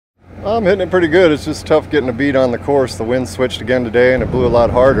I'm hitting it pretty good. It's just tough getting a beat on the course. The wind switched again today, and it blew a lot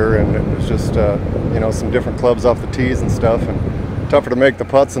harder, and it was just, you know, some different clubs off the tees and stuff, and tougher to make the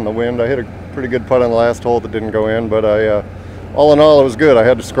putts in the wind. I hit a pretty good putt on the last hole that didn't go in, but all in all, it was good. I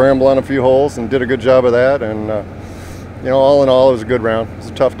had to scramble on a few holes and did a good job of that, and, you know, all in all, it was a good round. It was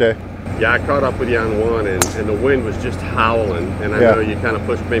a tough day. Yeah, I caught up with you on one, and the wind was just howling, and I know you kind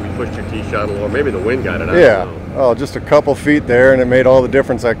of maybe pushed your tee shot a little, or maybe the wind got it out. Yeah, oh, just a couple feet there, and it made all the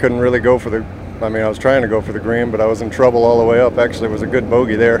difference. I couldn't really go for the, I mean, I was trying to go for the green, but I was in trouble all the way up. Actually, it was a good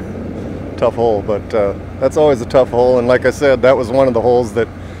bogey there. Tough hole, but that's always a tough hole, and like I said, that was one of the holes that,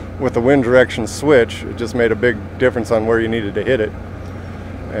 with the wind direction switch, it just made a big difference on where you needed to hit it,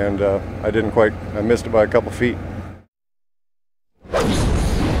 and I missed it by a couple feet.